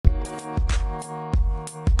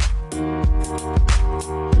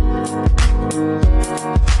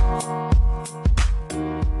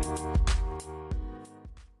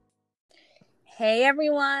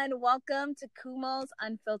everyone. Welcome to Kumo's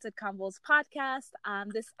Unfiltered Convos podcast.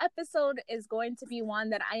 This episode is going to be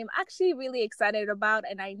one that I am actually really excited about.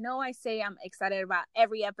 And I know I say I'm excited about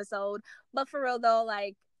every episode, but for real though,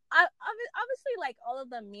 obviously, like, all of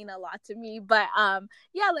them mean a lot to me. But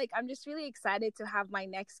yeah, like, I'm just really excited to have my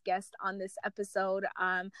next guest on this episode.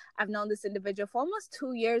 I've known this individual for almost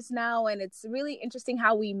 2 years now, and it's really interesting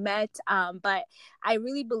how we met. But I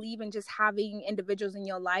really believe in just having individuals in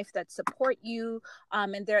your life that support you,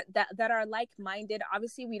 and that are like-minded.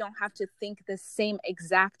 Obviously, we don't have to think the same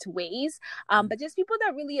exact ways, but just people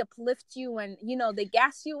that really uplift you, and they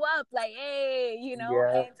gas you up, like, hey,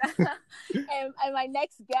 Yeah. and and my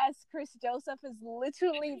next guest, Chris Joseph, is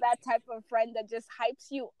literally that type of friend that just hypes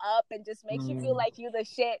you up and just makes you feel like you the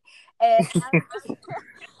shit. And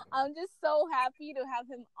I'm just so happy to have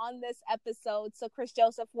him on this episode. So, Chris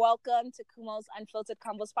Joseph, welcome to Kumo's Unfiltered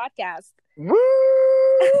Combos podcast. Woo!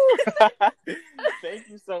 Thank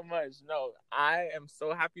you so much. No, I am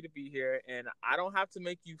so happy to be here, and I don't have to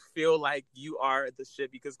make you feel like you are the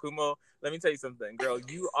shit, because Kumo, let me tell you something, girl,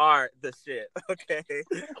 you are the shit. Okay.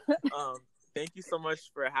 Thank you so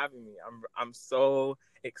much for having me. I'm so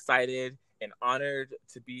excited and honored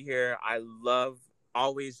to be here. I love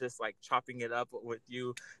always just like chopping it up with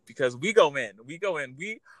you, because we go in.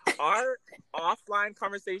 Our offline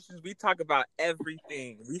conversations, we talk about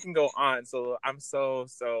everything. We can go on. So I'm so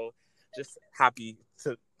just happy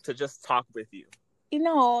to just talk with you.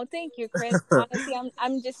 Thank you, Chris. Honestly,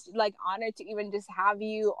 I'm just like honored to even just have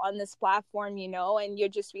you on this platform, and you're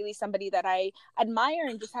just really somebody that I admire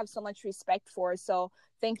and just have so much respect for. So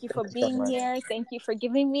thank you for being here. Thank you for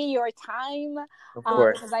giving me your time. Of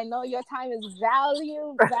course. Because I know your time is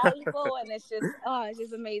valuable, and it's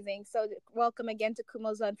just amazing. So welcome again to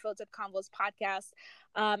Kumo's Unfiltered Convos podcast.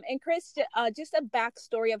 And Chris, just a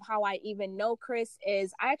backstory of how I even know Chris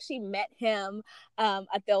is I actually met him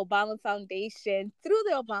at the Obama Foundation, through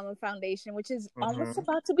the Obama Foundation, which is almost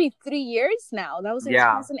about to be 3 years now. That was in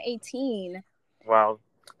 2018. Wow,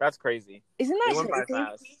 that's crazy. Isn't that crazy? Went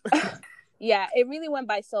by fast. Yeah, it really went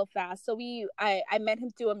by so fast. So I met him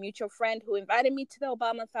through a mutual friend who invited me to the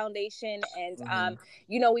Obama Foundation, and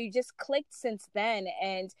we just clicked since then.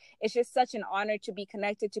 And it's just such an honor to be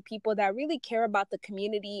connected to people that really care about the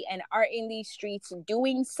community and are in these streets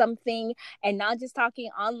doing something, and not just talking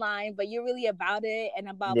online, but you're really about it and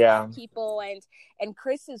about Black people. And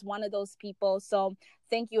Chris is one of those people. So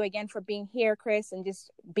thank you again for being here, Chris, and just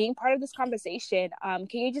being part of this conversation. Can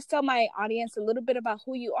you just tell my audience a little bit about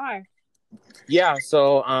who you are? Yeah,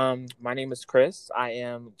 so my name is Chris. I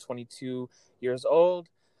am 22 years old.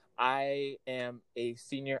 I am a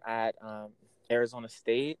senior at Arizona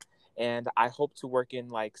State, and I hope to work in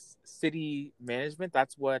like city management.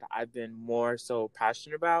 That's what I've been more so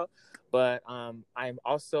passionate about. But I'm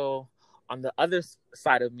also, on the other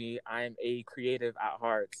side of me, I'm a creative at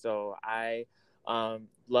heart. So I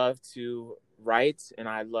love to write and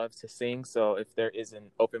I love to sing. So if there is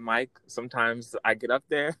an open mic, sometimes I get up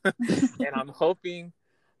there. And I'm hoping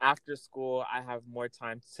after school I have more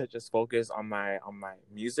time to just focus on my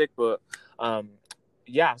music. But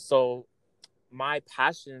so my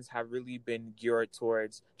passions have really been geared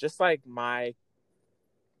towards just like my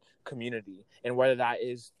community, and whether that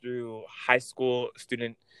is through high school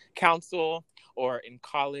student council or in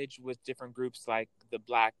college with different groups like the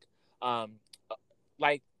Black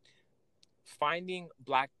like finding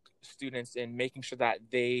Black students and making sure that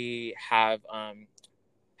they have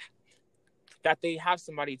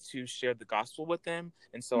somebody to share the gospel with them.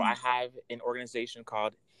 And so I have an organization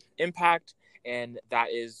called Impact, and that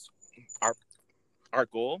is our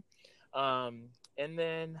goal. And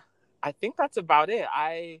then I think that's about it.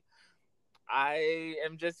 I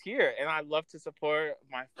am just here, and I love to support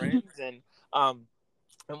my friends. And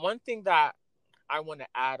one thing that I want to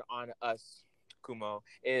add on us, Kumo,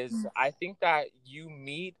 is I think that you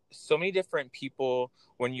meet so many different people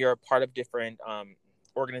when you're a part of different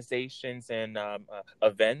organizations and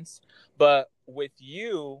events. But with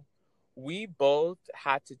you, we both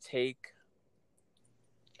had to take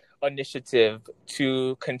initiative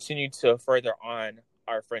to continue to further on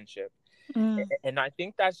our friendship. And I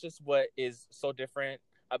think that's just what is so different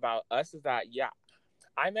about us, is that,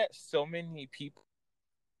 I met so many people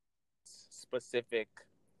specific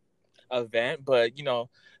event, but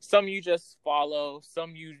some you just follow,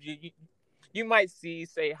 some you might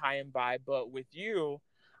say hi and bye. But with you,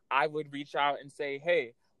 I would reach out and say,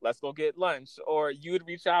 hey, let's go get lunch, or you would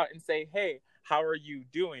reach out and say, hey, how are you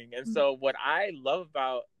doing? And so what I love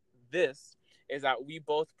about this is that we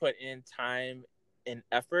both put in time and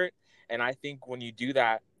effort, and I think when you do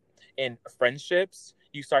that in friendships,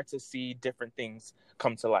 you start to see different things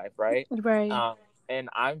come to life, right? And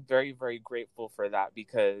I'm very, very grateful for that,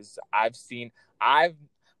 because I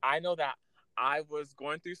know that I was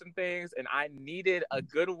going through some things and I needed a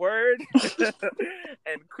good word.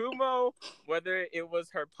 And Kumo, whether it was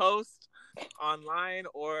her post online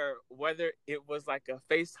or whether it was like a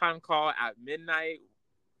FaceTime call at midnight,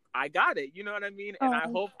 I got it. You know what I mean? And I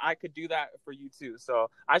Oh. hope I could do that for you too. So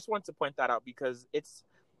I just want to point that out, because it's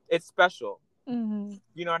special. Mm-hmm.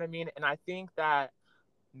 You know what I mean? And I think that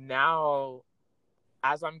now,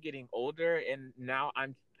 as I'm getting older, and now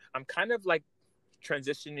I'm kind of like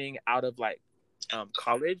transitioning out of like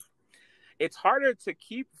college, it's harder to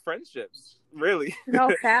keep friendships, really.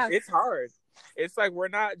 No facts. It's hard. It's like we're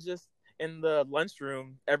not just in the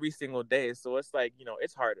lunchroom every single day, so it's like,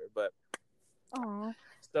 it's harder. But Oh.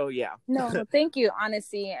 so yeah. No, thank you,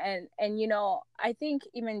 honestly. And I think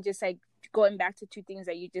even just like going back to two things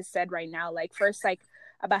that you just said right now, like first, like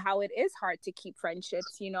about how it is hard to keep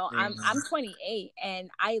friendships. I'm 28,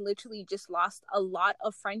 and I literally just lost a lot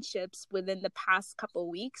of friendships within the past couple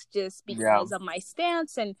weeks just because of my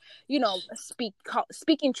stance and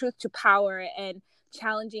speaking truth to power and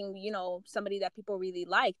challenging somebody that people really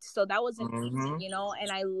liked. So that wasn't easy,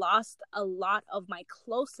 and I lost a lot of my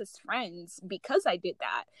closest friends because I did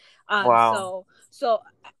that. Wow. So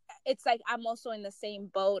it's like I'm also in the same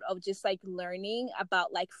boat of just like learning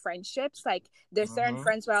about like friendships. Like there's certain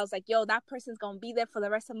friends where I was like, yo, that person's gonna be there for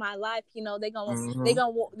the rest of my life. They're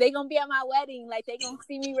gonna be at my wedding. Like they're gonna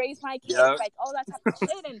see me raise my kids, like all that type of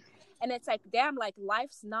shit. And it's like, damn, like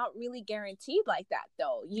life's not really guaranteed like that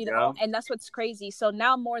though, and that's what's crazy. So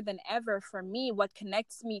now more than ever for me, what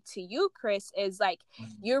connects me to you, Chris, is like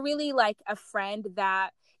you're really like a friend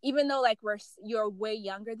that, even though like you're way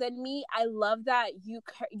younger than me, I love that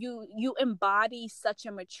you embody such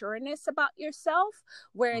a matureness about yourself,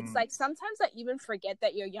 where it's like sometimes I even forget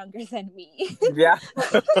that you're younger than me. Yeah.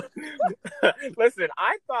 Listen,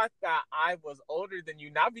 I thought that I was older than you,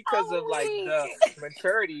 not because of like the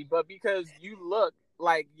maturity, but because you look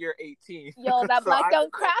like you're 18. Yo, that black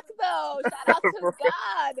don't crack though. Shout out to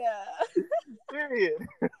God. Period.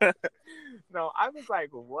 No, I was like,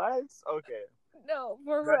 what? Okay. No,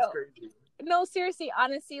 for That's real. crazy. No, seriously,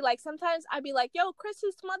 honestly, like sometimes I'd be like, yo, Chris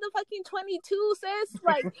is motherfucking 22, sis.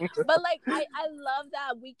 Like, but like I love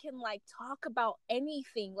that we can like talk about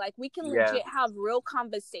anything. Like we can legit have real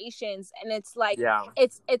conversations, and it's like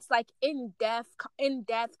it's like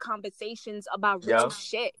in-depth conversations about real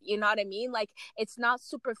shit. You know what I mean? Like it's not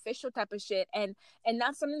superficial type of shit. And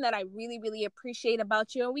that's something that I really, really appreciate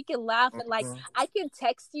about you. And we can laugh and like I can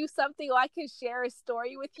text you something, or I can share a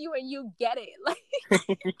story with you and you get it. Like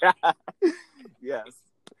Yes.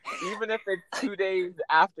 Even if it's 2 days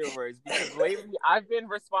afterwards, because lately I've been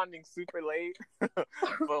responding super late.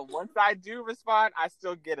 But once I do respond, I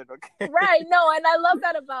still get it, okay? Right. No, and I love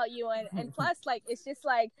that about you. And plus, like, it's just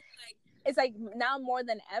like, it's like now more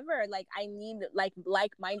than ever, like I need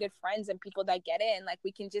like-minded friends and people that get it, and like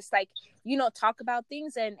we can just like talk about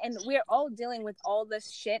things, and we're all dealing with all this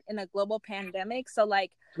shit in a global pandemic. So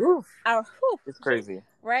like it's crazy,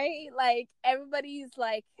 right? Like everybody's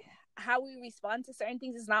like, how we respond to certain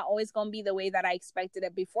things is not always going to be the way that I expected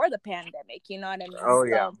it before the pandemic. You know what I mean? Oh,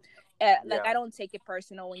 so, like I don't take it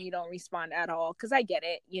personal when you don't respond at all, because I get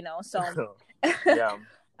it, so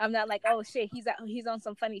I'm not like, oh shit, he's on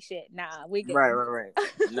some funny shit. Nah, we good. Right.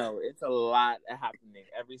 No, it's a lot happening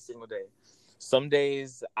every single day. Some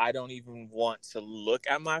days I don't even want to look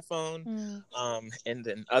at my phone. And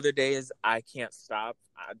then other days I can't stop.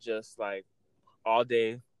 I just like all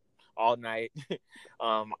day, all night.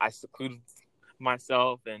 I seclude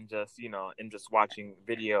myself and just watching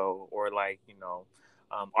video or like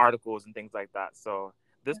articles and things like that. So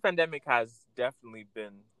this pandemic has definitely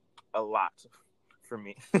been a lot for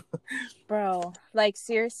me. Bro, like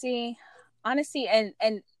seriously, honestly, and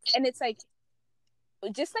it's like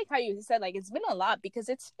just like how you said, like it's been a lot, because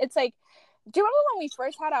it's like, do you remember when we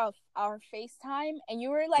first had our FaceTime and you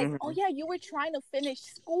were like, oh yeah, you were trying to finish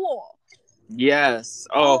school? Yes.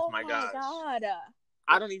 Oh my God.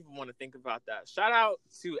 I don't even want to think about that. Shout out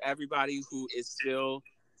to everybody who is still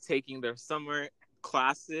taking their summer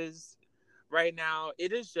classes right now.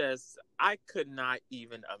 It is just, I could not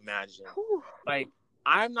even imagine. Like,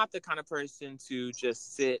 I'm not the kind of person to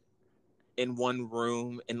just sit in one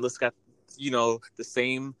room and look at, the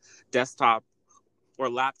same desktop or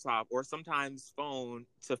laptop or sometimes phone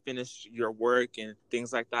to finish your work and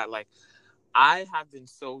things like that. Like, I have been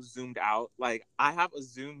so zoomed out. Like, I have a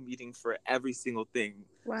Zoom meeting for every single thing.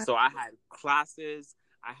 Wow. So I had classes,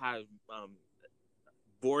 I had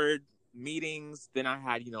board meetings, then I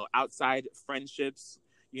had, outside friendships,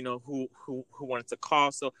 who wanted to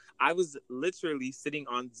call. So I was literally sitting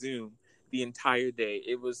on Zoom the entire day.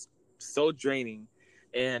 It was so draining.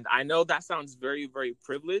 And I know that sounds very, very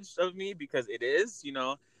privileged of me, because it is,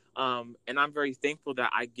 and I'm very thankful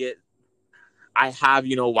that I have,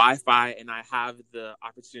 Wi-Fi, and I have the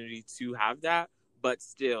opportunity to have that. But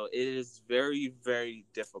still, it is very, very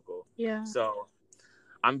difficult. Yeah. So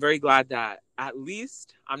I'm very glad that at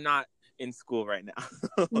least I'm not in school right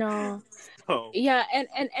now. No. So Yeah,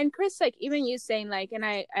 and Chris, like, even you saying, like, and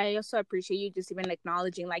I also appreciate you just even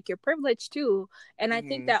acknowledging, like, your privilege too. And I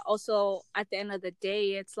think that also at the end of the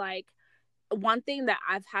day, it's like one thing that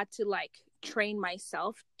I've had to, like, train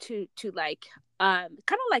myself to like kind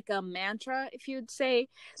of like a mantra, if you'd say,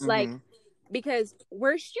 like, because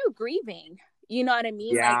we're still grieving, you know what I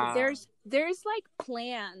mean? Like, yeah. there's like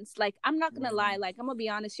plans. Like, I'm not gonna lie, like, I'm gonna be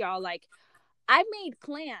honest, y'all, like, I made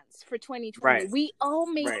plans for 2020. Right. We all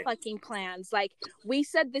made Right. fucking plans. Like, we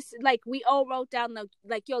said this, like, we all wrote down,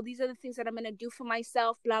 like, yo, these are the things that I'm going to do for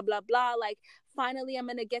myself, blah, blah, blah. Like, finally, I'm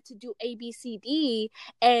going to get to do A, B, C, D.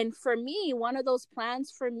 And for me, one of those plans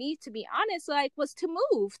for me, to be honest, like, was to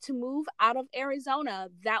move out of Arizona.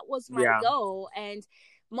 That was my goal. And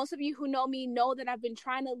most of you who know me know that I've been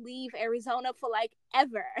trying to leave Arizona for, like,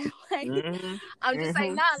 ever. Like, I'm just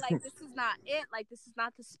like, nah, like, this is not it. Like, this is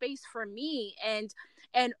not the space for me. And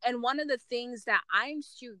one of the things that I'm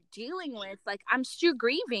still dealing with, like, I'm still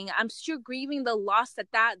grieving the loss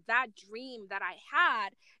that dream that I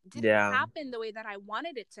had didn't happen the way that I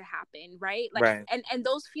wanted it to happen, right? Like, and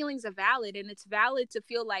those feelings are valid, and it's valid to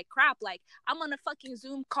feel like crap. Like, I'm on a fucking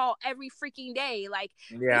Zoom call every freaking day. Like,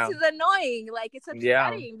 this is annoying. Like, it's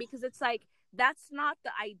upsetting because it's like, that's not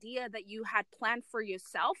the idea that you had planned for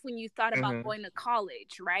yourself when you thought about going to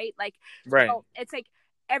college, right? Like, so it's like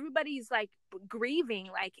everybody's like grieving,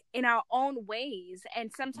 like, in our own ways.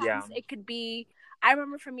 And sometimes it could be, I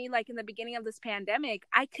remember for me, like, in the beginning of this pandemic,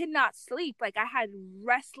 I could not sleep. Like, I had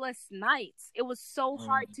restless nights. It was so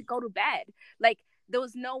hard to go to bed. Like, there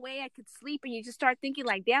was no way I could sleep. And you just start thinking,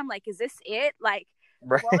 like, damn, like, is this it? Like,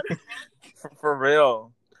 for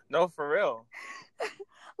real. No, for real.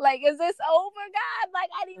 Like, is this over, God? Like,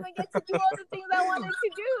 I didn't even get to do all the things I wanted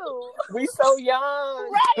to do. We so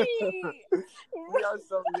young. Right. We are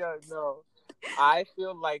so young. No, I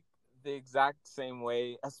feel like the exact same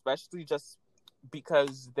way, especially just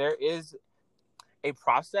because there is a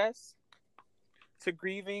process to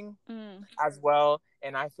grieving as well.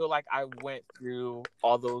 And I feel like I went through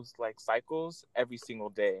all those, like, cycles every single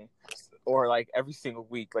day, or like every single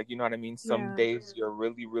week. Like, you know what I mean? Some days you're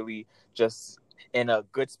really, really just in a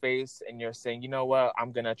good space, and you're saying, you know what,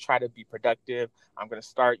 I'm going to try to be productive. I'm going to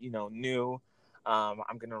start, new.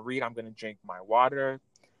 I'm going to read. I'm going to drink my water.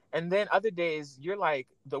 And then other days you're like,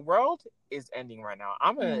 the world is ending right now.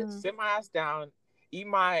 I'm going to sit my ass down, eat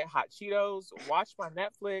my hot Cheetos, watch my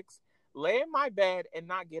Netflix, lay in my bed and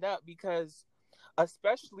not get up, because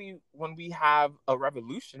especially when we have a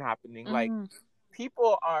revolution happening, like,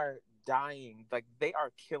 people are dying, like, they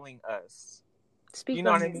are killing us. You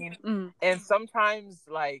know what I mean? And sometimes,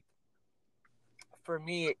 like, for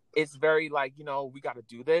me, it's very like, we got to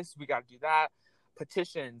do this, we got to do that,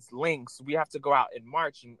 petitions, links, we have to go out in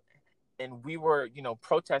March, and we were,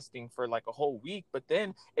 protesting for like a whole week. But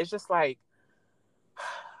then it's just like,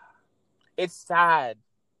 it's sad.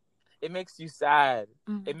 It makes you sad.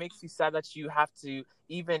 It makes you sad that you have to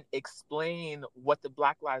even explain what the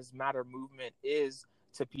Black Lives Matter movement is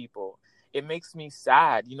to people. It makes me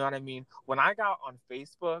sad. You know what I mean? When I got on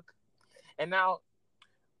Facebook, and now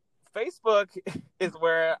Facebook is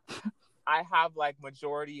where I have, like,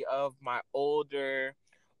 majority of my older,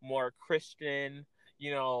 more Christian,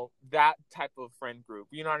 that type of friend group.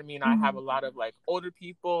 You know what I mean? I have a lot of, like, older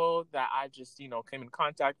people that I just, came in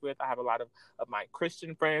contact with. I have a lot of my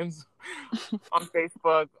Christian friends on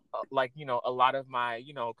Facebook, like, a lot of my,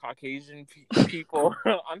 Caucasian people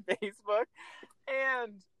on Facebook.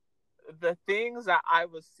 And the things that I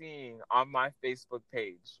was seeing on my Facebook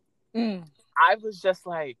page, I was just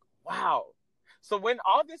like, wow. So when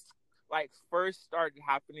all this, like, first started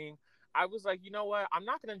happening, I was like, you know what? I'm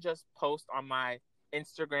not going to just post on my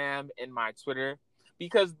Instagram and my Twitter,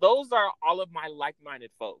 because those are all of my like-minded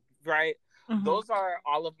folk, right? Those are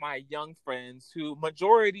all of my young friends who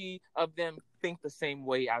majority of them think the same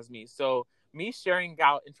way as me. So me sharing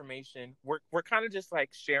out information, we're kind of just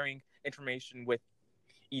like sharing information with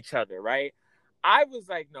each other, right? I was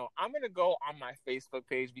like, no, I'm going to go on my Facebook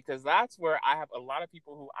page, because that's where I have a lot of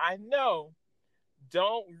people who I know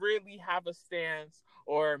don't really have a stance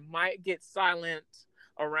or might get silent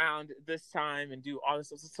around this time and do all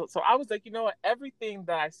this stuff. So I was like, you know what? Everything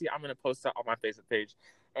that I see, I'm going to post that on my Facebook page.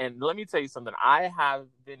 And let me tell you something. I have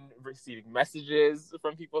been receiving messages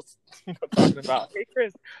from people talking about, hey,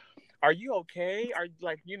 Chris, are you okay? Are you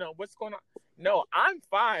like, what's going on? No, I'm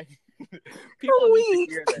fine. People Oh, need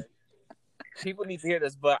to hear this. People need to hear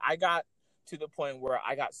this. But I got to the point where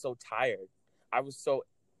I got so tired. I was so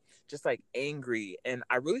just like angry, and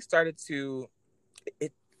I really started to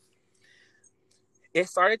it. It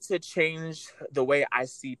started to change the way I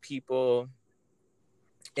see people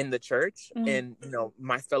in the church and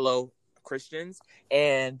my fellow Christians,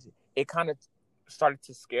 and it kind of started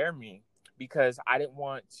to scare me because I didn't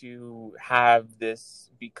want to have this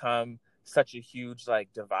become such a huge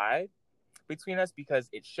like divide between us, because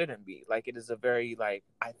it shouldn't be. Like, it is a very, like,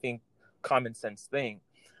 I think, common sense thing.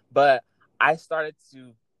 But I started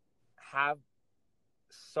to have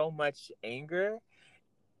so much anger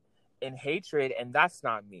and hatred, and that's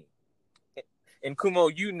not me. And Kumo,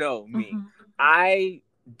 you know me. I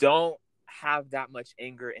don't have that much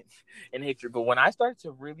anger and hatred. But when I started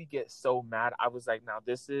to really get so mad, I was like, now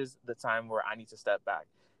this is the time where I need to step back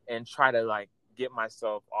and try to like get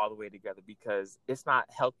myself all the way together, because it's not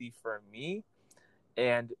healthy for me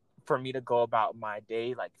and for me to go about my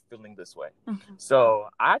day like feeling this way. So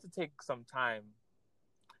I had to take some time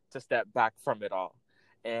to step back from it all.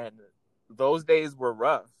 And those days were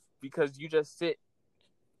rough because you just sit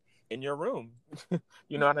in your room.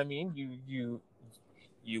 You know what I mean? You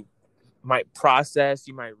might process,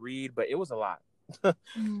 you might read, but it was a lot.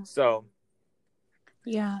 So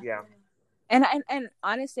yeah. Yeah. And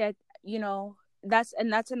honestly, that's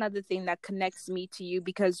another thing that connects me to you,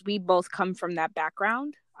 because we both come from that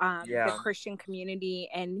background, the Christian community,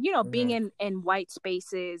 and being in white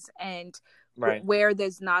spaces and Right. where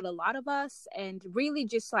there's not a lot of us, and really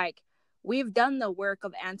just like we've done the work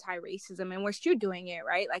of anti-racism, and we're still doing it,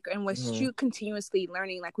 right? Like, and we're still continuously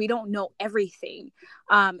learning. Like, we don't know everything,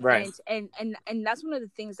 Right. and that's one of the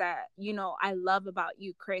things that I love about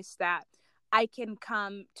you, Chris, that I can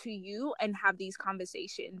come to you and have these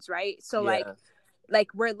conversations, right? So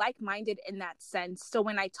like we're like-minded in that sense. So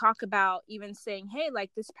when I talk about even saying, hey,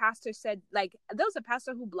 like this pastor said, like there was a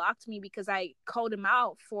pastor who blocked me because I called him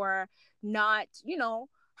out for not,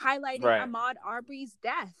 highlighting Ahmaud Arbery's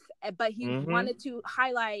death, but he wanted to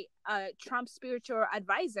highlight Trump's spiritual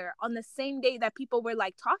advisor on the same day that people were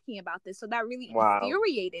like talking about this. So that really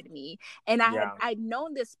infuriated me. And I'd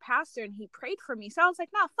known this pastor, and he prayed for me. So I was like,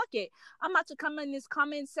 nah, fuck it. I'm about to come in this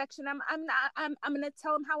comment section. I'm gonna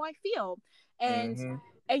tell him how I feel. And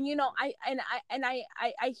I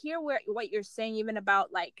hear what you're saying, even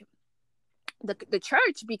about like the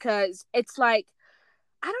church, because it's like,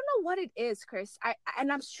 I don't know what it is, Chris.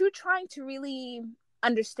 I'm still trying to really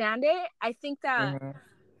understand it. I think that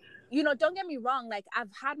don't get me wrong. Like,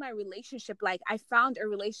 I've had my relationship. Like, I found a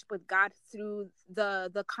relationship with God through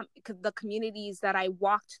the communities that I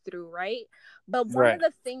walked through, right? But one of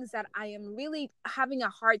the things that I am really having a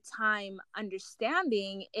hard time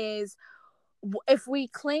understanding is, if we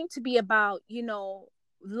claim to be about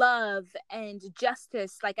love and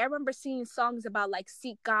justice. Like, I remember singing songs about like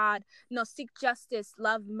seek justice,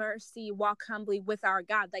 love mercy, walk humbly with our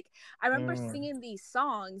God. Like, I remember singing these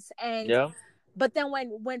songs, and but then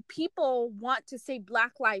when people want to say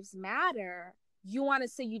Black Lives Matter, you want to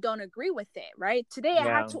say you don't agree with it, right? Today I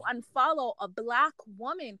had to unfollow a Black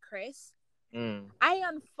woman, Chris. I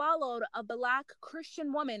unfollowed a Black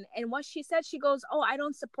Christian woman, and what she said, she goes, oh, I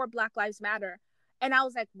don't support Black Lives Matter. And I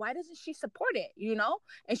was like, why doesn't she support it?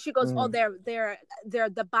 And she goes, oh, they're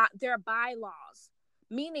bylaws,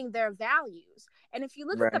 meaning their values. And if you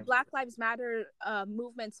look at the Black Lives Matter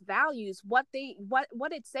movement's values, what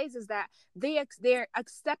it says is that they're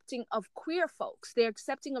accepting of queer folks, they're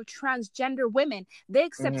accepting of transgender women, they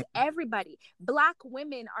accept everybody. Black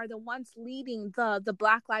women are the ones leading the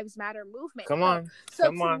Black Lives Matter movement. Come on,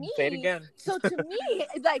 say it again. So to me,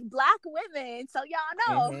 like, Black women, so y'all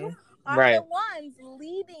know, are the ones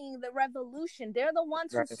leading the revolution. They're the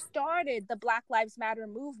ones who started the Black Lives Matter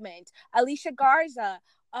movement. Alicia Garza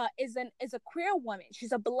is a queer woman.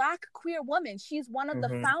 She's a Black queer woman. She's one of the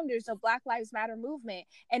founders of Black Lives Matter movement.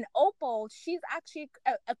 And Opal, she's actually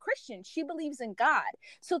a Christian. She believes in God.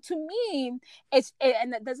 So to me,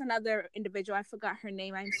 and there's another individual, I forgot her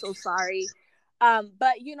name, I'm so sorry.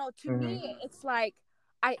 But to me, it's like,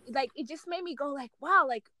 it just made me go like, wow,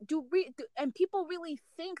 like, and people really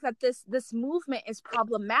think that this movement is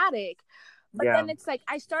problematic. But then it's like,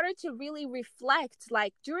 I started to really reflect,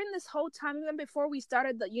 like, during this whole time, even before we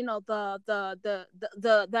started the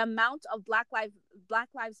amount of Black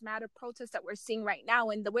Lives Matter protests that we're seeing right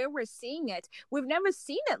now, and the way we're seeing it, we've never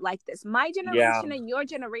seen it like this. My generation and your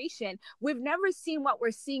generation, we've never seen what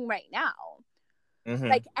we're seeing right now,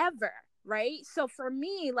 like, ever. Right. So for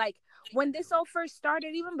me, like, when this all first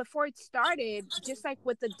started, even before it started, just like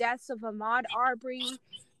with the deaths of Ahmaud Arbery,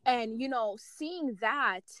 And seeing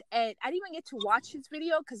that, and I didn't even get to watch his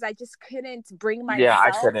video because I just couldn't bring Yeah, I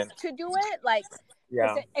myself couldn't. to do it, like,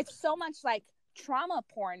 because Yeah. it's so much like trauma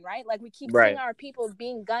porn, right? Like, we keep seeing Right. our people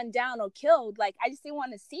being gunned down or killed. Like, I just didn't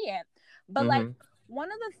want to see it. But like, Mm-hmm. one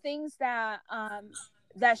of the things that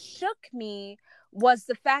shook me was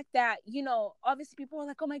the fact that, obviously people were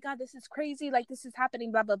like, oh my God, this is crazy, like this is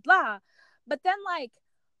happening, blah blah blah. But then, like,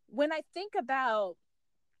 when I think about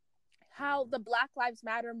how the Black Lives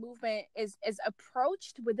Matter movement is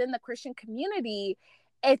approached within the Christian community,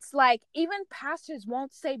 it's like even pastors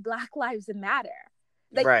won't say Black Lives Matter.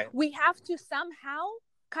 Like, Right. we have to somehow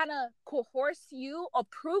kind of coerce you or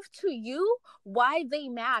prove to you why they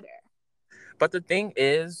matter. But the thing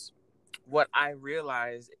is, what I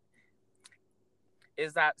realize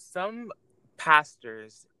is that some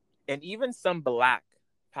pastors, and even some Black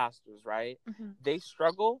pastors, right, Mm-hmm. they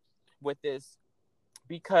struggle with this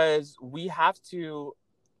because we have to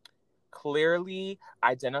clearly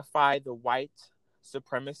identify the white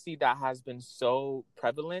supremacy that has been so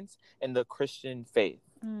prevalent in the Christian faith.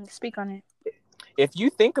 Speak on it. If you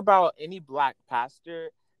think about any Black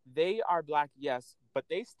pastor, they are Black, yes, but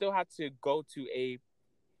they still have to go to a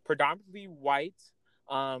predominantly white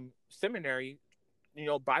seminary,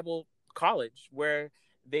 Bible college, where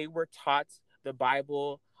they were taught the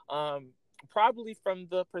Bible, probably from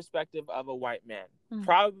the perspective of a white man,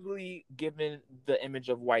 probably given the image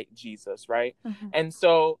of white Jesus, right? Mm-hmm. And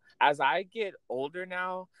so as I get older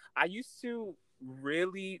now, I used to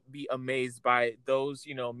really be amazed by those,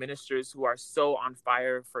 ministers who are so on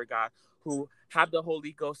fire for God, who have the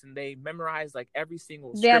Holy Ghost and they memorize like every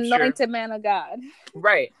single The scripture. anointed man of God.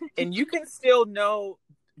 Right. And you can still know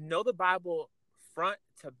the Bible front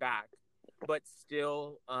to back, but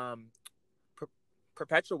still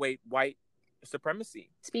perpetuate white supremacy.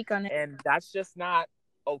 Speak on it. And that's just not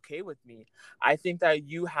okay with me. I think that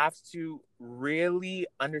you have to really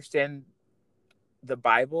understand the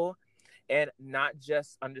Bible and not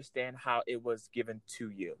just understand how it was given to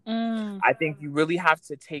you. I think you really have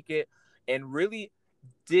to take it and really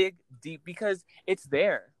dig deep because it's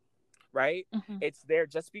there, right? Mm-hmm. It's there.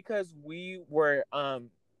 Just because we were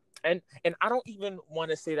and I don't even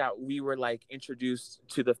want to say that we were like introduced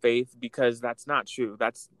to the faith, because that's not true.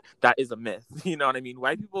 That is a myth. You know what I mean?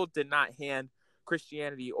 White people did not hand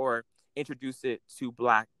Christianity or introduce it to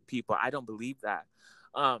Black people. I don't believe that.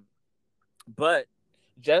 But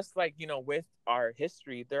just like, with our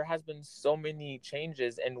history, there has been so many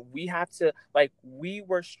changes, and we have to, like, we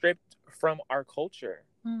were stripped from our culture,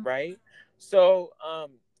 right? So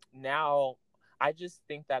now I just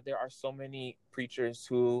think that there are so many preachers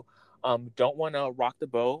who don't want to rock the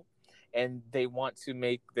boat, and they want to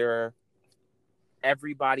make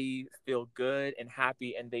everybody feel good and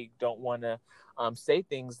happy, and they don't want to say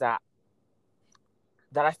things that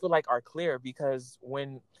I feel like are clear, because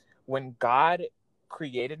when God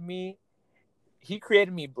created me, he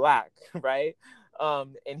created me Black, right?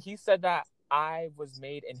 And he said that I was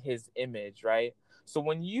made in his image, right? So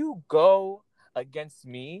when you go against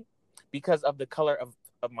me because of the color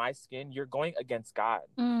of my skin, you're going against God.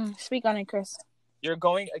 Speak on it, Chris. You're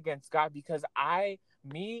going against God, because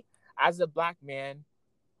me as a Black man,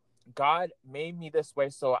 God made me this way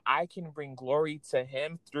so I can bring glory to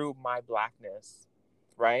him through my Blackness,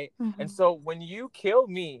 right? Mm-hmm. And so when you kill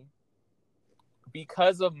me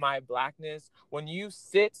because of my Blackness, when you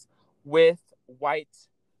sit with white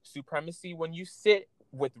supremacy, when you sit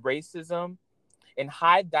with racism and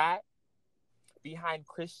hide that behind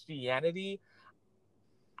Christianity,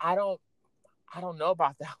 I don't know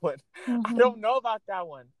about that one. Mm-hmm. I don't know about that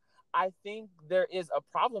one. I think there is a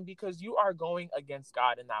problem because you are going against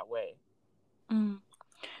God in that way.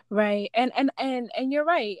 Right. And you're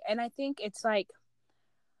right. And I think it's like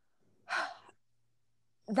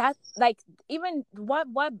that, like, even what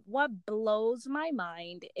blows my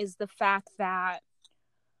mind is the fact that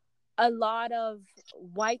a lot of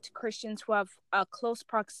white Christians who have a close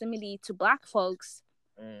proximity to Black folks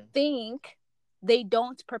think they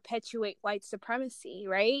don't perpetuate white supremacy,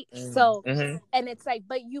 right? So, and it's like,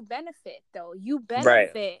 but you benefit, though. You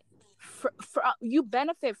benefit. Right. You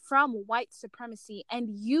benefit from white supremacy, and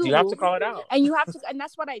you have to call it out. And you have to, and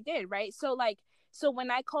that's what I did, right? So when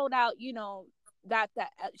I called out, that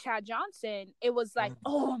Chad Johnson, it was like,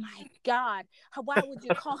 oh my God, why would you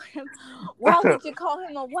call him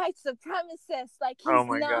a white supremacist? Like, he's not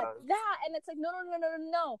God. That. And it's like,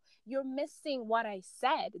 no, you're missing what I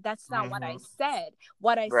said. That's not what I said.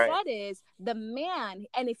 What I said is the man.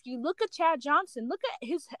 And if you look at Chad Johnson, look at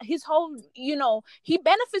his whole, he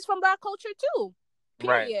benefits from Black culture too,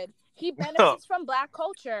 period. Right. He benefits from Black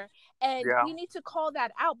culture, and Yeah. we need to call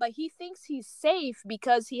that out. But he thinks he's safe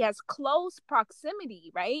because he has close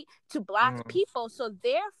proximity, right, to Black Mhm. people. So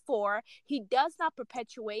therefore, he does not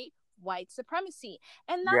perpetuate white supremacy,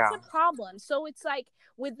 and that's Yeah. a problem. So it's like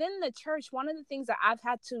within the church, one of the things that I've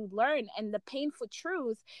had to learn, and the painful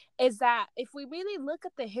truth, is that if we really look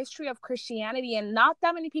at the history of Christianity, and not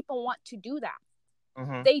that many people want to do that,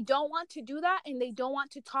 Mhm. they don't want to do that, and they don't want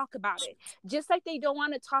to talk about it. Just like they don't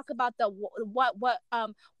want to talk about the what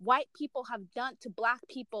white people have done to Black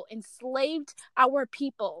people, enslaved our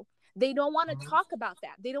people. They don't want to Mhm. talk about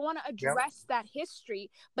that. They don't want to Yep. address that history.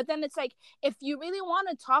 But then it's like, if you really want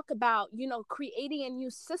to talk about, creating a new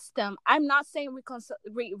system, I'm not saying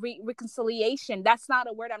reconciliation. That's not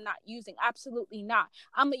a word I'm not using. Absolutely not.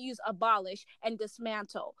 I'm gonna use abolish and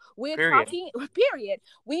dismantle. We're Period. talking period.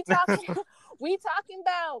 We talking we talking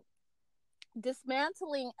about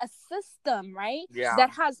dismantling a system, right, Yeah. that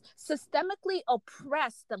has systemically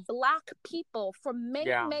oppressed the Black people for many,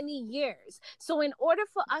 Yeah. many years. So in order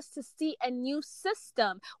for us to see a new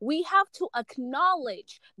system, we have to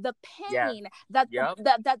acknowledge the Yes. pain that Yep.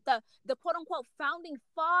 the quote unquote founding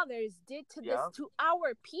fathers did to this, Yep. to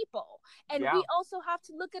our people. And Yeah. we also have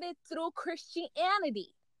to look at it through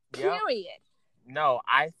Christianity. Yep. Period. No,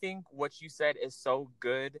 I think what you said is so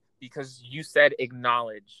good because you said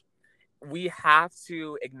acknowledge. We have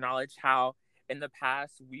to acknowledge how in the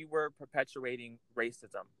past we were perpetuating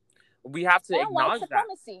racism. We have to And white acknowledge that.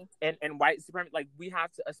 supremacy. And white supremacy, like we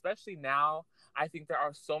have to, especially now, I think there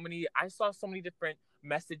are I saw so many different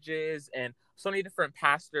messages and so many different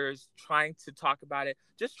pastors trying to talk about it,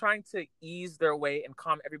 just trying to ease their way and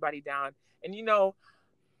calm everybody down. And,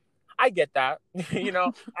 I get that,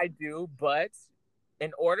 I do, but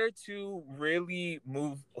in order to really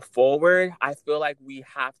move forward, I feel like we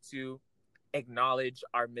have to acknowledge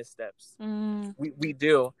our missteps. We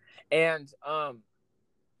do. And I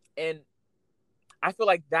feel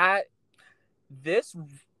like that this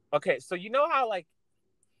okay, so you know how like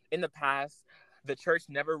in the past the church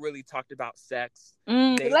never really talked about sex.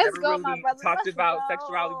 They Let's never go, my really brother. talked Let's about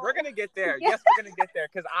sexuality. go. We're gonna get there. Yeah. Yes, we're gonna get there.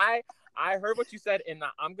 Because I heard what you said, and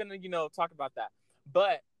I'm gonna talk about that.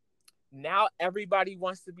 But now everybody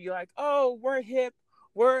wants to be like, oh, we're hip,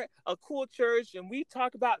 we're a cool church, and we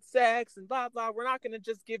talk about sex and blah blah. We're not gonna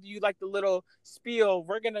just give you like the little spiel.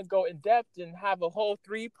 We're gonna go in depth and have a whole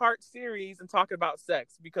 3-part series and talk about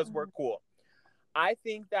sex because we're cool. I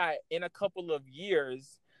think that in a couple of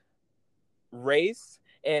years, race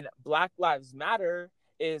and Black Lives Matter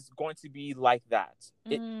is going to be like that.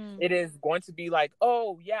 It is going to be like,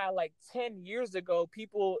 oh yeah, like 10 years ago,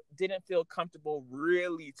 people didn't feel comfortable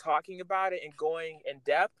really talking about it and going in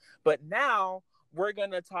depth, but now we're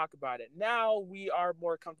going to talk about it. Now we are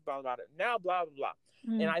more comfortable about it. Now, blah, blah, blah.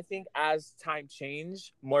 And I think as time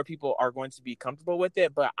change, more people are going to be comfortable with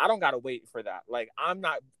it, but I don't got to wait for that. Like, I'm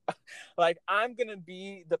not, like, I'm going to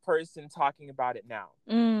be the person talking about it now.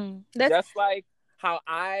 Just like how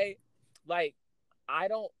I've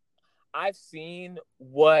seen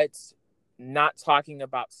what not talking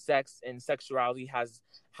about sex and sexuality has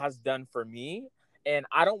done for me, and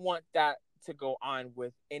I don't want that to go on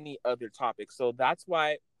with any other topic. So that's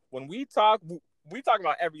why when we talk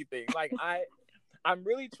about everything. Like I'm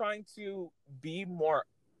really trying to be more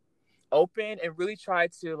open and really try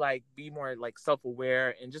to like be more like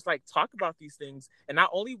self-aware and just like talk about these things, and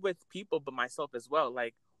not only with people but myself as well.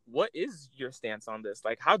 Like, what is your stance on this?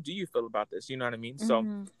 Like, how do you feel about this? You know what I mean? So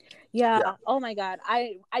yeah. Oh my God.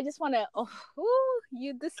 I just want to.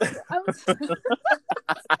 This is.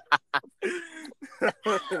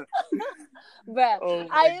 But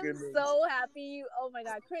I am so happy. Oh my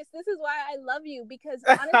God, Chris, this is why I love you, because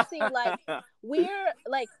honestly, like we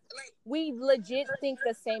legit think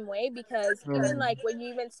the same way, because even like when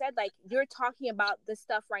you even said like you're talking about this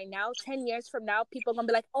stuff right now, 10 years from now, people are gonna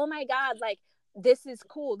be like, oh my God, like this is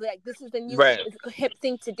cool. Like this is the new hip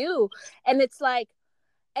thing to do. And it's like,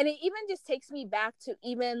 and it even just takes me back to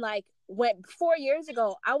even like when 4 years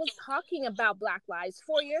ago I was talking about Black lives.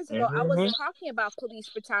 4 years ago I was talking about police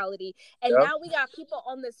brutality, and now we got people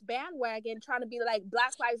on this bandwagon trying to be like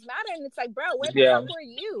Black Lives Matter, and it's like, bro, where the fuck were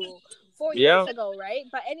you 4 years ago, right?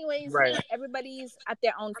 But anyways, everybody's at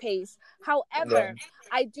their own pace. However,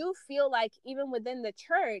 I do feel like even within the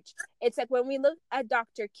church, it's like when we look at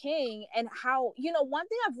Dr. King and how, one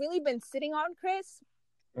thing I've really been sitting on, Chris,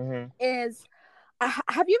 is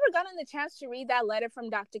have you ever gotten the chance to read that letter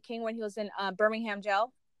from Dr. King when he was in Birmingham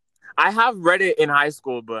jail? I have read it in high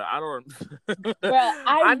school, but I don't. Bro,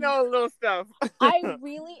 I know a little stuff. I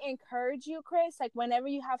really encourage you, Chris, like whenever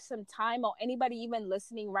you have some time, or anybody even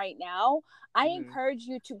listening right now, I Mhm. encourage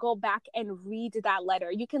you to go back and read that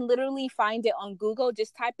letter. You can literally find it on Google.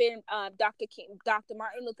 Just type in Dr.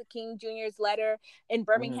 Martin Luther King Jr.'s letter in Mhm.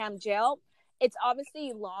 Birmingham jail. It's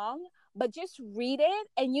obviously long, but just read it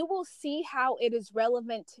and you will see how it is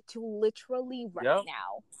relevant to literally right Yep.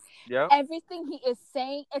 now. Yep. Everything he is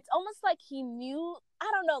saying, it's almost like he knew.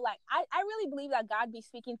 I don't know, like I really believe that God be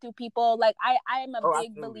speaking through people. Like I am a Oh,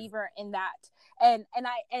 big absolutely. believer in that. And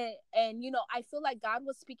you know, I feel like God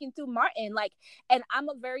was speaking through Martin. Like, and I'm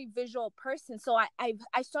a very visual person, so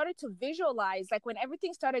I started to visualize, like when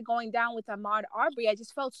everything started going down with Ahmaud Arbery, I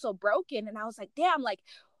just felt so broken, and I was like, damn, like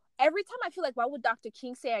every time I feel like, what would Dr.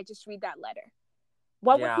 King say? I just read that letter.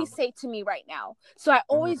 What would he Yeah. say to me right now? So I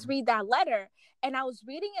always Mhm. read that letter. And I was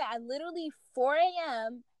reading it at literally 4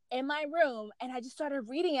 a.m. in my room. And I just started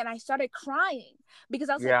reading it and I started crying because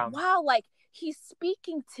I was like, Yeah. wow, like he's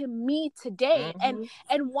speaking to me today. Mhm.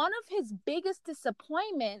 And one of his biggest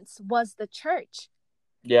disappointments was the church.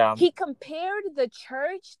 Yeah. He compared the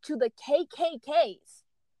church to the KKKs.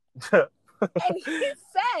 And he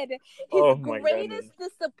said his Oh my goodness. greatest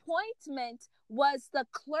disappointment was the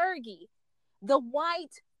clergy, the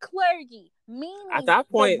white clergy, At meaning that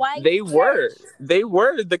the point, white they church. were they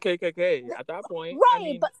were the KKK. At that point, I Right,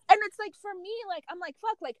 mean, but and it's like for me, like I'm like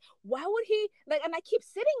fuck, like why would he like? And I keep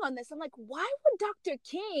sitting on this. I'm like, why would Dr.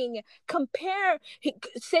 King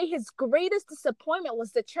say his greatest disappointment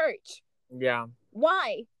was the church? yeah,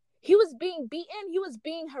 Why? He was being beaten, he was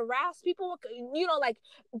being harassed, people were, you know, like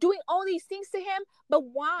doing all these things to him. But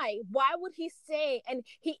why would he say? And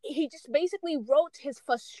he just basically wrote his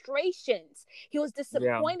frustrations. He was yeah,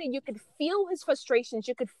 disappointed. You could feel his frustrations,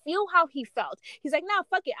 you could feel how he felt. He's like, nah,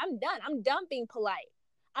 fuck it, I'm done being polite,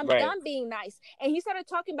 I'm right. done being nice. And he started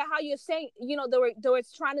talking about how you're saying, you know, they were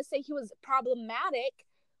trying to say he was problematic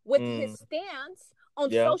with his Mm, stance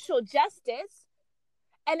on yeah, social justice.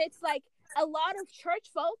 And it's like a lot of church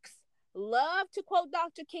folks love to quote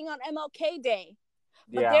Dr. King on MLK Day,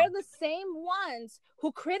 but yeah, they're the same ones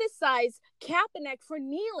who criticize Kaepernick for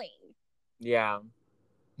kneeling. yeah.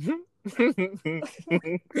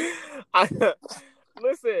 I,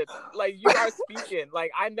 listen, like you are speaking,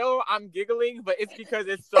 like I know I'm giggling, but it's because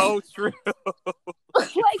it's so true.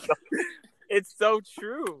 like, It's so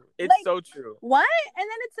true. It's like so true. what? And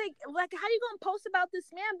then it's like, how you gonna post about this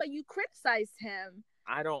man, but you criticized him?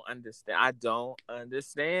 I don't understand. I don't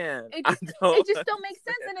understand. it I just it don't just don't make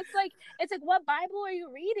sense. understand. And it's like what Bible are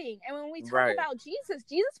you reading? And when we talk Right. about Jesus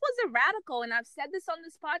was a radical, and I've said this on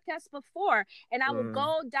this podcast before, and I will Mm.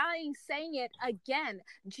 go dying saying it again.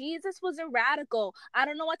 Jesus was a radical. I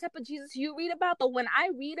don't know what type of Jesus you read about, but when I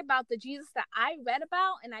read about the Jesus that I read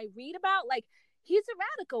about and I read about, like, he's a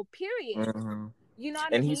radical, period. Hmm. You know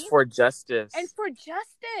what I And he's mean? for And justice. for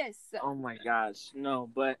justice. Oh my gosh. No,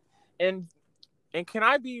 but and and can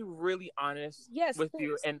I be really honest Yes, with you?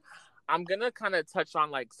 please. And I'm gonna kind of touch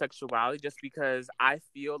on like sexuality just because I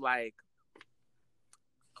feel like,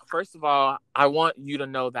 first of all, I want you to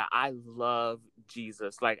know that I love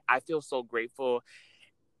Jesus. Like I feel so grateful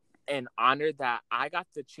and honored that I got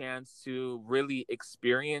the chance to really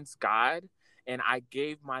experience God. And I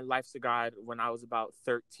gave my life to God when I was about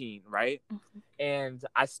 13, right? Mm-hmm. And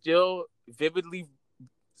I still vividly,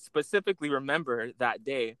 specifically remember that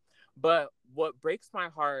day. But what breaks my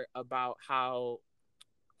heart about how,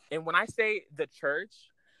 and when I say the church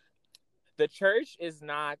is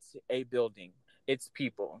not a building, it's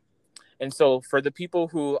people. And so for the people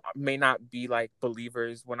who may not be like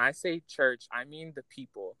believers, when I say church, I mean the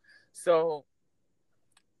people. So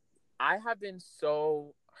I have been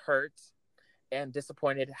so hurt and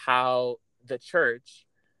disappointed how the church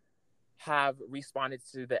have responded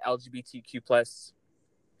to the LGBTQ plus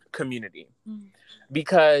community, Mm-hmm.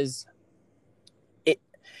 because it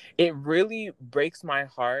it really breaks my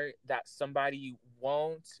heart that somebody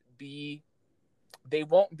won't be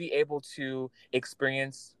able to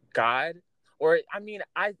experience God. Or I mean,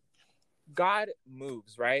 I God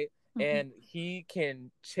moves, right? Mm-hmm. And he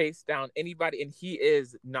can chase down anybody, and he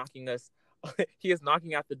is knocking us he is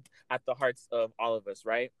knocking at the hearts of all of us,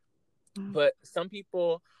 right? But some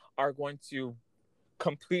people are going to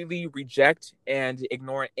completely reject and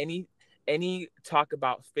ignore any talk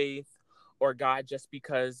about faith or God just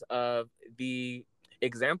because of the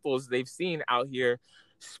examples they've seen out here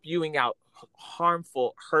spewing out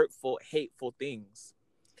harmful, hurtful, hateful things.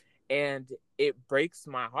 And it breaks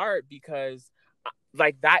my heart because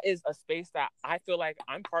like that is a space that I feel like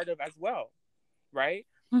I'm part of as well, right?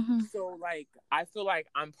 Mm-hmm. So like I feel like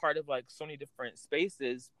I'm part of like so many different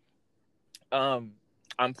spaces,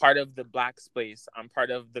 I'm part of the Black space. I'm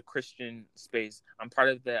part of the Christian space. I'm part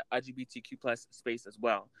of the LGBTQ plus space as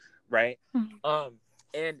well, right?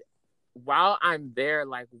 And while I'm there,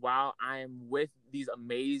 like while I'm with these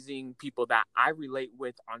amazing people that I relate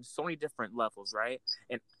with on so many different levels, right?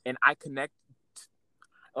 And I connect,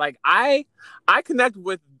 like I connect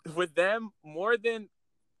with them more than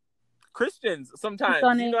Christians sometimes.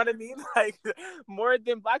 You know what I mean? Like more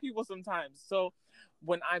than Black people sometimes. So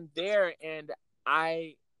when I'm there and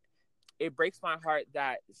it breaks my heart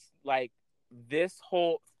that like this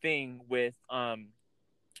whole thing with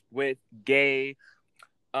gay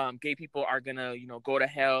people are gonna, you know, go to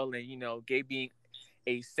hell, and, you know, gay being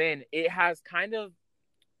a sin, it has kind of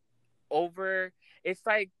it's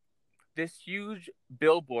like this huge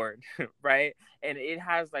billboard, right? And it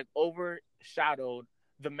has like overshadowed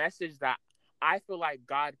the message that I feel like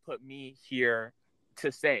God put me here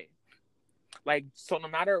to say. Like, so no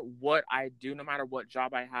matter what I do, no matter what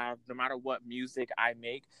job I have, no matter what music I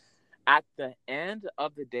make, at the end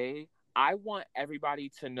of the day, I want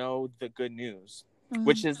everybody to know the good news,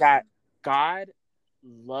 which is that God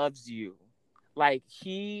loves you. Like,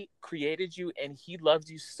 he created you and he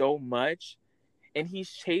loves you so much, and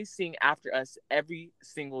he's chasing after us every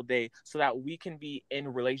single day so that we can be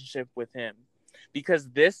in relationship with him. Because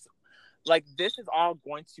this is all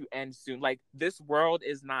going to end soon. Like, this world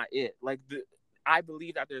is not it. Like, I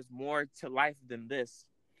believe that there's more to life than this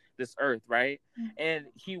earth, right? And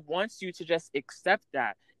he wants you to just accept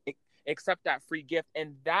that free gift.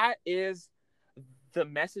 And that is the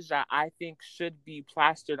message that I think should be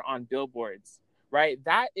plastered on billboards, right?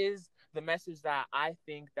 That is the message that I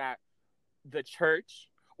think that the church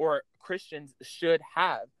or Christians should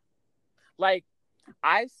have. Like,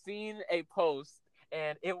 I've seen a post,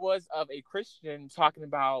 and it was of a Christian talking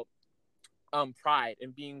about pride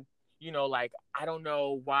and being, you know, like, I don't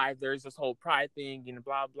know why there's this whole pride thing and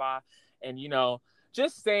blah blah, and, you know,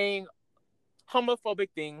 just saying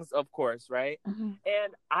homophobic things, of course, right?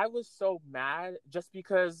 And I was so mad just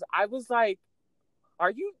because I was like,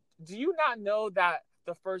 do you not know that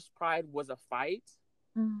the first pride was a fight?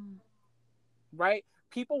 Right?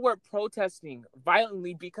 People were protesting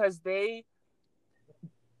violently because they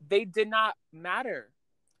did not matter.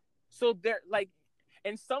 So they're like,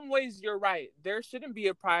 in some ways, you're right. There shouldn't be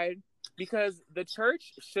a pride, because the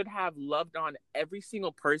church should have loved on every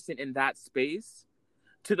single person in that space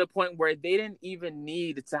to the point where they didn't even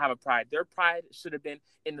need to have a pride. Their pride should have been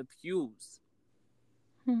in the pews.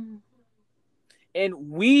 And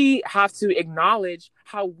we have to acknowledge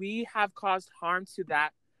how we have caused harm to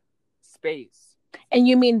that space. And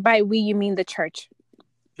you mean by we, you mean the church?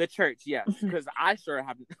 The church, yes, because I sure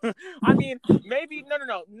haven't. I mean, maybe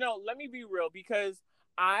no. Let me be real, because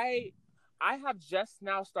I have just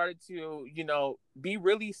now started to, you know, be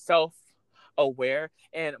really self-aware,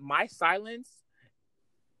 and my silence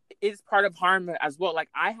is part of harm as well. Like,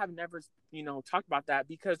 I have never, you know, talked about that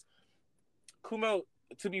because, Kumo,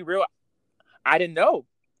 to be real, I didn't know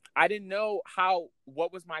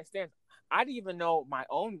what was my stance. I didn't even know my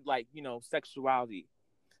own, like, you know, sexuality.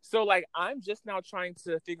 So, like, I'm just now trying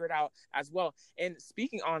to figure it out as well. And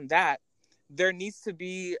speaking on that, there needs to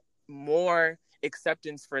be more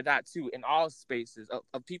acceptance for that too, in all spaces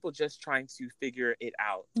of people just trying to figure it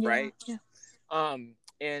out, right?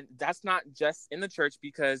 And that's not just in the church,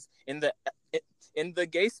 because in the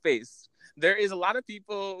gay space, there is a lot of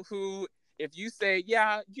people who, if you say,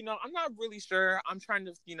 yeah, you know, I'm not really sure, I'm trying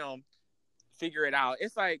to, you know, figure it out,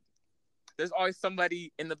 it's like, there's always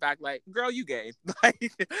somebody in the back like, girl, you gay.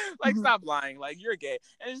 like stop lying. Like, you're gay.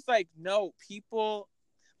 And it's like, no, people,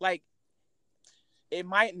 like, it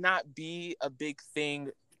might not be a big thing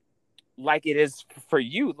like it is for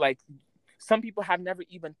you. Like, some people have never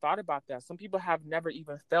even thought about that. Some people have never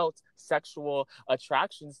even felt sexual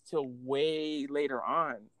attractions till way later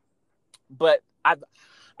on. But I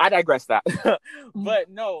digress that. But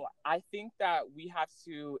no, I think that we have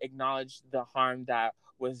to acknowledge the harm that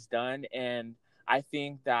was done, and I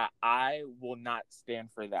think that I will not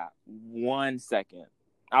stand for that 1 second.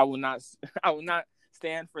 I will not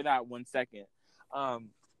stand for that 1 second.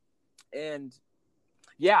 And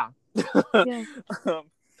yeah.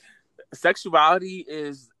 Sexuality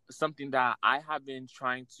is something that I have been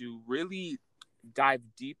trying to really dive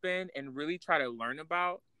deep in and really try to learn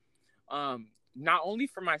about. Not only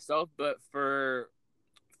for myself, but for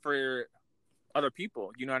other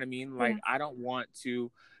people, you know what I mean? Like, I don't want to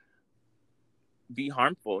be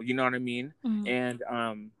harmful, you know what I mean? And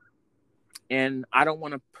I don't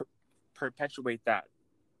want to perpetuate that.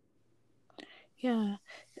 Yeah.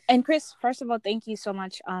 And Chris, first of all, thank you so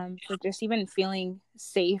much for just even feeling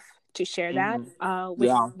safe to share that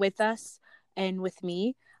with us. and with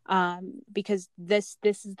me, because this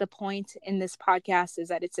is the point in this podcast, is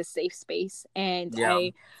that it's a safe space, and Yeah.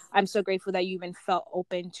 I'm so grateful that you even felt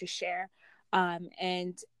open to share.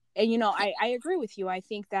 And I agree with you. I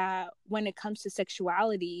think that when it comes to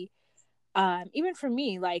sexuality, even for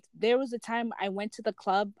me, like there was a time I went to the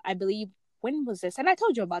club, I believe, when was this? And I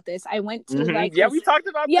told you about this. I went to like Yeah, this, we talked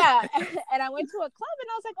about yeah, and I went to a club and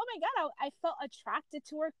I was like, oh my god, I felt attracted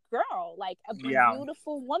to a girl, like a Yeah.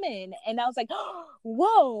 beautiful woman, and I was like,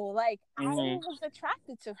 whoa, like I Mm-hmm. was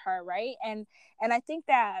attracted to her, right? And I think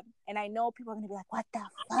that, and I know people are gonna be like, what the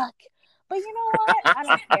fuck, but you know what? I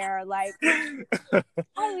don't care. Like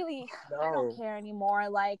I don't No. care anymore.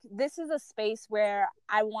 Like, this is a space where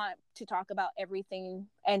I want to talk about everything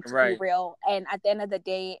and to be Right. real. And at the end of the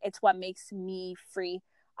day, it's what makes me free.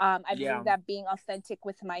 I Yeah. believe that being authentic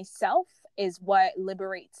with myself is what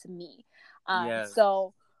liberates me. Yes.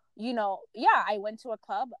 So, yeah, I went to a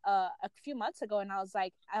club a few months ago, and I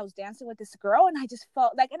was dancing with this girl, and I just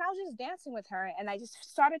felt like, and I was just dancing with her, and I just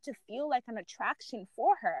started to feel like an attraction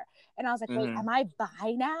for her. And I was like, wait, Mm-hmm. am I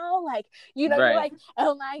bi now? Like, you're Right. like,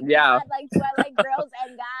 oh my Yeah. god, like, do I like girls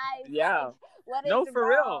and guys? Like, Yeah. what is No, for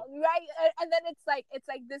real. wrong, right? And then it's like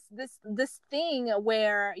this thing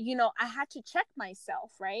where I had to check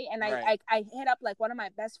myself, right? And Right. I hit up like one of my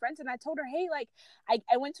best friends, and I told her, hey, like,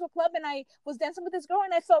 I went to a club and I was dancing with this girl,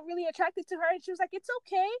 and I felt really attracted to her, and she was like, it's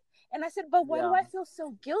okay. And I said, but why do Yeah. I feel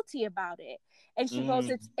so guilty about it? And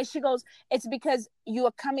Mm-hmm. she goes, it's because you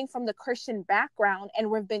are coming from the Christian background, and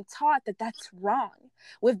we've been taught that that's wrong.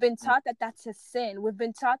 We've been taught that that's a sin. We've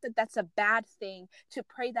been taught that that's a bad thing to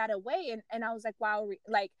pray that away. And I was like, wow,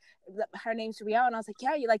 like, her name's Riel. And I was like,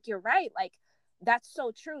 yeah, you're right. Like, that's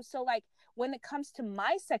so true. So, like, when it comes to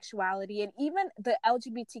my sexuality and even the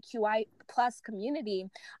LGBTQI plus community,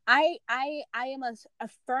 I am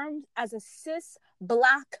affirmed as a cis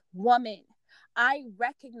Black woman. I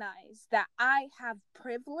recognize that I have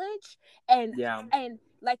privilege, and Yeah. and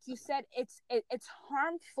like you said, it's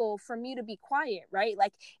harmful for me to be quiet, right?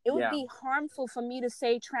 Like, it would Yeah. be harmful for me to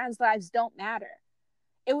say trans lives don't matter.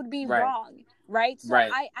 It would be Right. wrong, right? So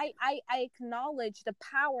Right. I acknowledge the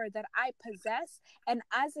power that I possess, and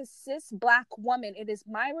as a cis Black woman, it is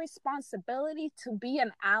my responsibility to be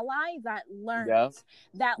an ally Yep.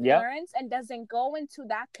 that Yep. learns and doesn't go into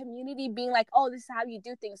that community being like, oh, this is how you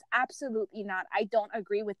do things. Absolutely not. I don't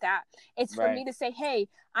agree with that. It's for Right. me to say, hey,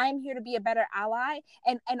 I'm here to be a better ally,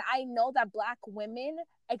 and I know that Black women,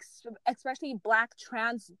 especially Black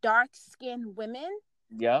trans dark skinned women,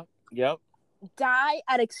 Yep. Yep. die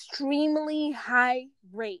at extremely high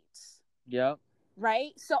rates, Yep.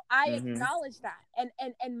 right? So I Mm-hmm. acknowledge that,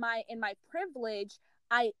 and in my privilege,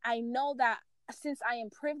 I know that since I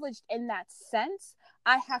am privileged in that sense,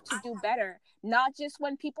 I have to do better, not just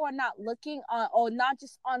when people are not looking on, or not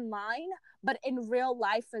just online, but in real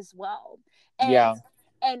life as well. and Yeah.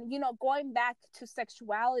 and going back to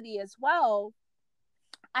sexuality as well,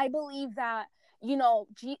 I believe that, and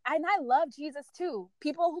I love Jesus too.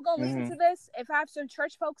 People who gonna listen Mm-hmm. to this, if I have some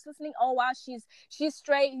church folks listening, oh wow, she's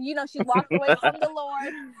straight, she's walked away from the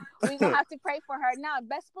Lord. We gonna have to pray for her. Now,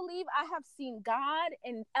 best believe I have seen God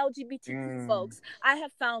in LGBTQ Mm. folks. I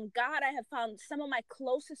have found God. I have found some of my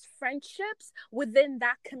closest friendships within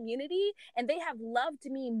that community, and they have loved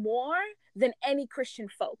me more than any Christian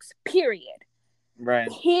folks. Period.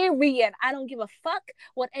 Right. Period. I don't give a fuck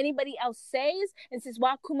what anybody else says and says,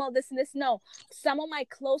 wow, Kumo, this and this. No. Some of my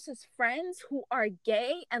closest friends who are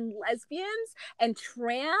gay and lesbians and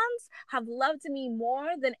trans have loved me more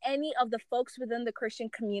than any of the folks within the Christian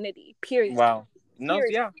community. Period. Wow. No.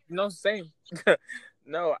 Period. Yeah. No. Same.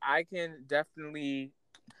 No. I can definitely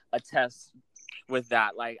attest with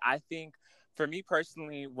that. Like, I think for me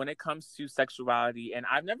personally, when it comes to sexuality, and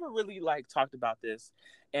I've never really like talked about this,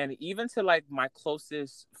 and even to like my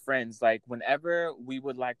closest friends, like whenever we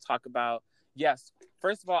would like talk about, yes,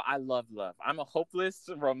 first of all, I love love. I'm a hopeless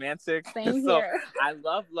romantic. Same So here. I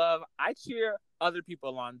love love. I cheer other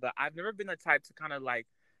people on, but I've never been the type to kind of like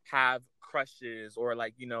have crushes or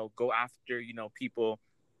like, go after, people.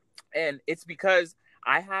 And it's because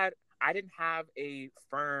I didn't have a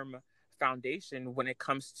firm foundation when it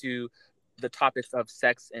comes to the topics of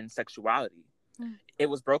sex and sexuality. Mm. It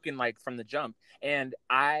was broken like from the jump, and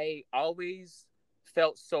I always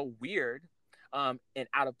felt so weird, and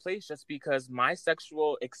out of place, just because my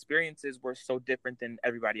sexual experiences were so different than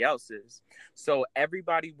everybody else's. So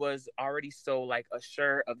everybody was already so like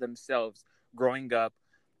assured of themselves growing up.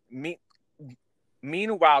 Me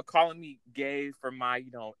Meanwhile, calling me gay for my,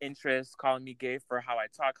 interests, calling me gay for how I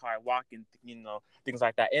talk, how I walk, and, things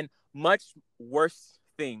like that. And much worse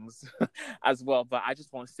things as well, but I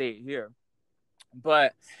just won't say it here.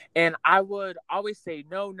 And I would always say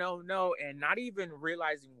no, no, no, and not even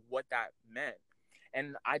realizing what that meant.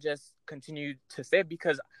 And I just continued to say it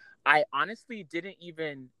because I honestly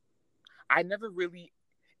I never really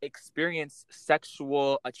experienced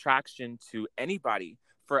sexual attraction to anybody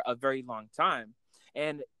for a very long time.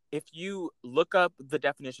 And if you look up the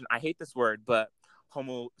definition, I hate this word, but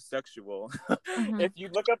homosexual, Mm-hmm. if you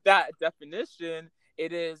look up that definition,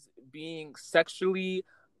 it is being sexually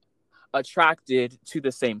attracted to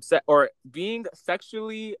the same sex, or being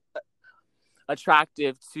sexually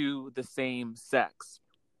attractive to the same sex.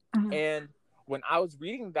 Mm-hmm. And when I was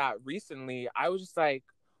reading that recently, I was just like,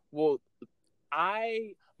 well,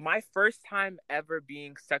 my first time ever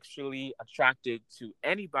being sexually attracted to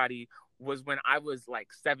anybody was when I was like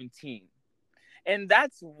 17. And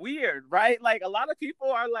that's weird, right? Like a lot of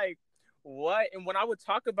people are like, what? And when I would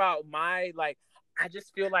talk about my like, I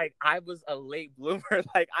just feel like I was a late bloomer.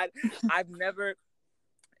 Like I've never,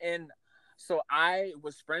 and so I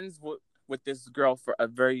was friends with this girl for a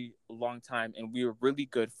very long time, and we were really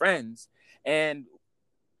good friends. And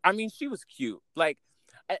I mean, she was cute. Like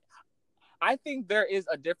I think there is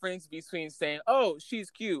a difference between saying, "Oh, she's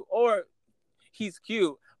cute," or "He's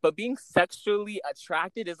cute," but being sexually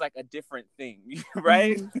attracted is like a different thing,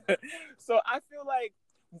 right? Mm-hmm. So I feel like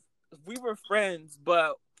we were friends,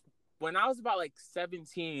 but when I was about like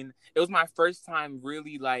 17, it was my first time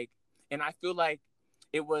really like, and I feel like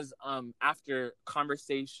it was after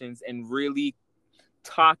conversations and really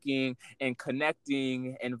talking and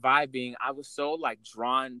connecting and vibing, I was so like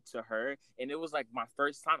drawn to her, and it was like my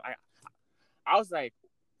first time. I was like,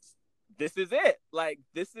 this is it. Like,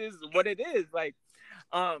 this is what it is. Like,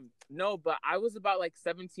 no, but I was about like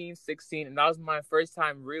 17, 16, and that was my first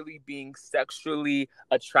time really being sexually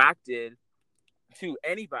attracted to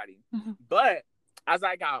anybody. Mm-hmm. But as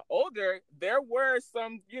I got older, there were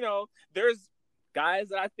some, there's guys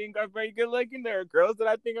that I think are very good looking. There are girls that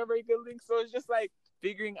I think are very good looking. So it's just like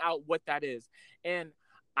figuring out what that is. And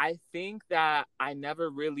I think that I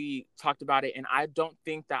never really talked about it. And I don't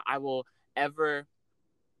think that I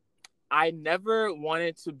never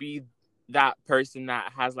wanted to be that person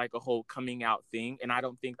that has like a whole coming out thing. And I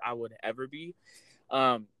don't think I would ever be.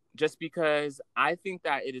 Just because I think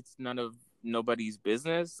that it's none of nobody's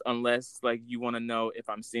business unless like you want to know if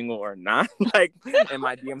I'm single or not. Like, and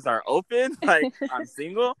my DMs are open, like I'm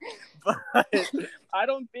single. But I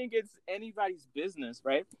don't think it's anybody's business,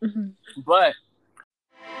 right? Mm-hmm. But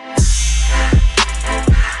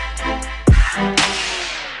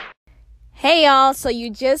Hey y'all, so you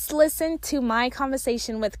just listened to my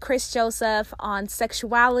conversation with Chris Joseph on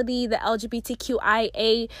sexuality, the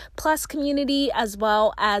LGBTQIA plus community, as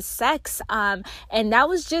well as sex. And that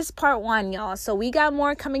was just part one, y'all. So we got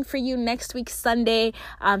more coming for you next week, Sunday.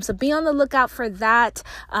 So be on the lookout for that.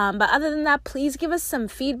 But other than that, please give us some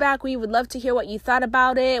feedback. We would love to hear what you thought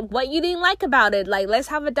about it, what you didn't like about it. Like, let's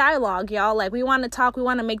have a dialogue, y'all. Like, we want to talk. We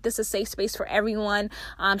want to make this a safe space for everyone.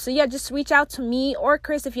 So yeah, just reach out to me or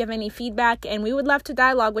Chris if you have any feedback. And we would love to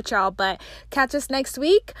dialogue with y'all. But catch us next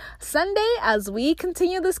week, Sunday, as we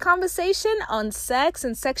continue this conversation on sex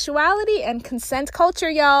and sexuality and consent culture,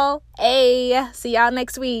 y'all. Hey, see y'all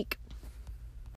next week.